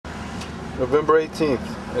November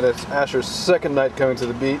 18th, and it's Asher's second night coming to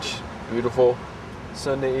the beach. Beautiful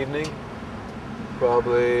Sunday evening,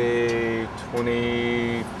 probably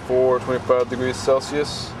 24, 25 degrees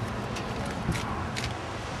Celsius.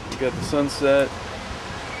 You got the sunset,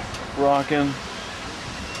 rocking.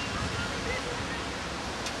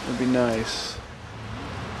 It'd be nice.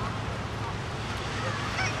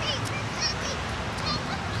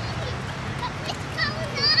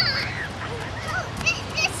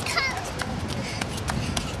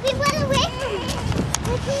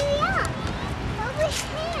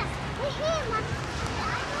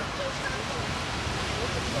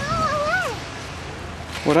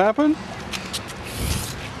 What happened?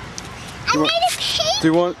 I made a cake. Do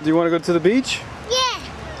you want to go to the beach? Yeah.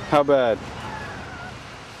 How bad?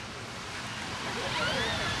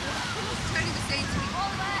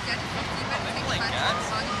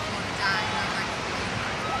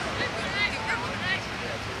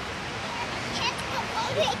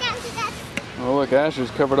 Oh look,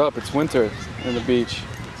 Asher's covered up. It's winter in the beach.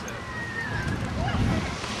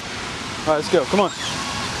 Alright, let's go. Come on.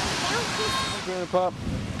 Grandpa.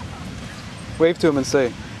 Wave to him and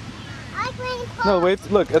say. Hi, Grandpa. No,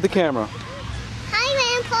 wave. Look at the camera.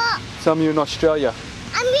 Hi, Grandpa. Tell me you're in Australia.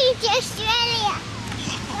 I'm in Australia.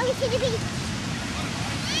 Going to the beach.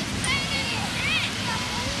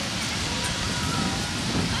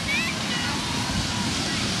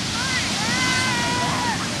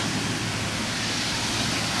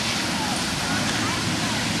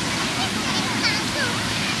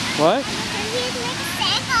 What?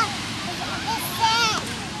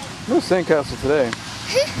 No sandcastle today.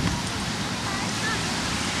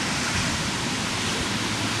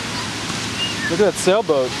 Look at that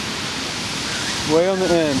sailboat. Way on the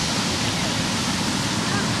end.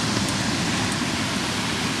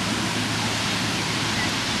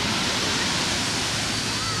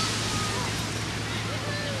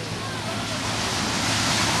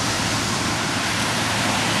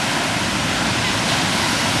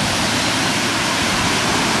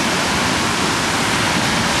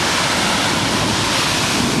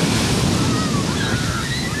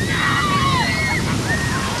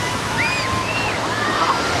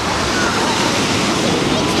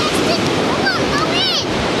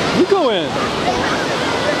 Go in.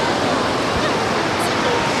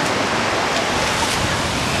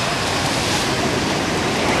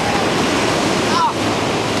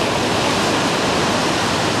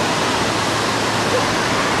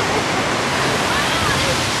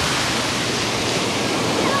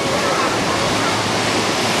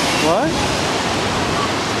 What?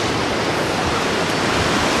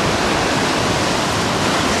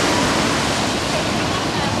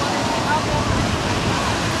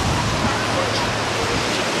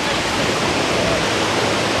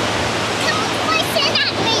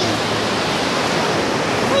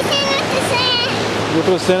 You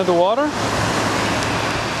put a sand in the water?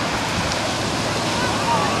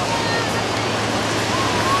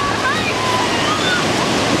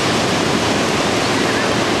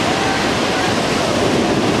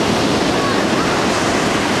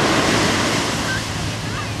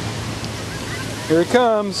 Here he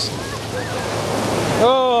comes.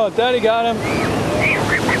 Oh, Daddy got him.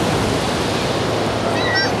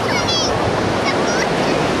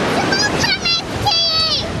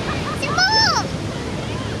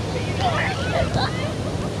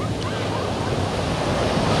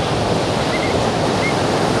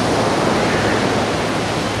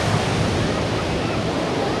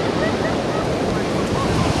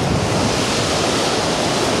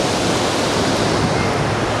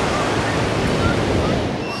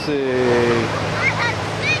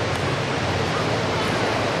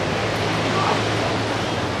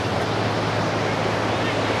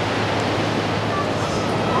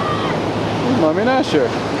 Mommy and Asher.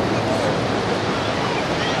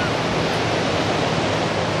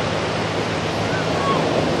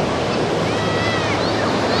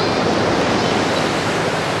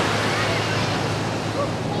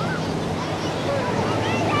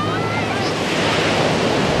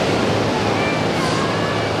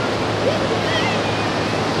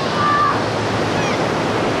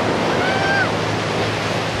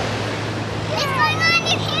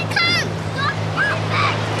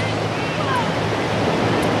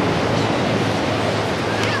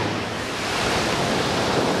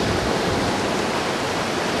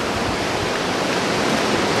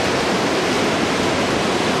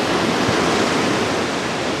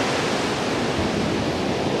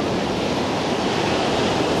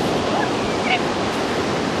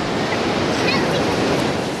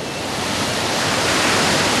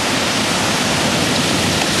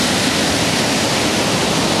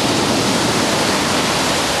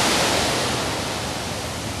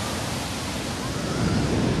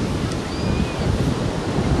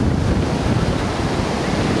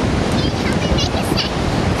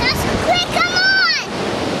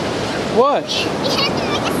 What? We have to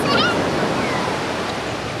make a sound.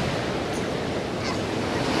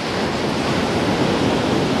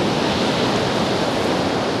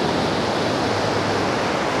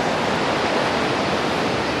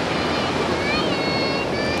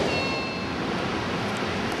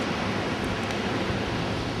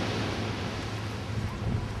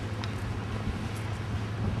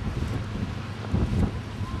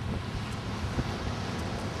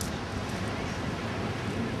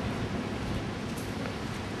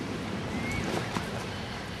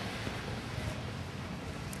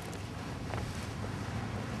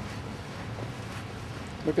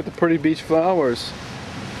 Look at the pretty beach flowers.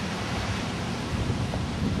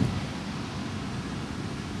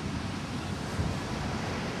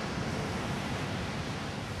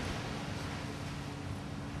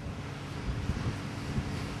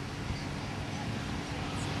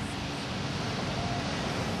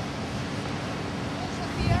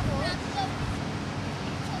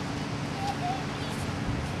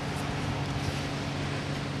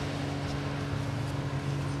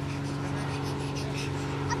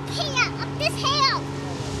 Up this hill.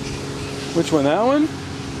 Which one, that one?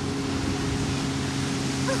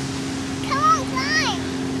 Come on, climb.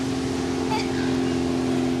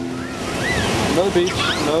 Another beach,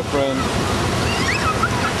 another friend.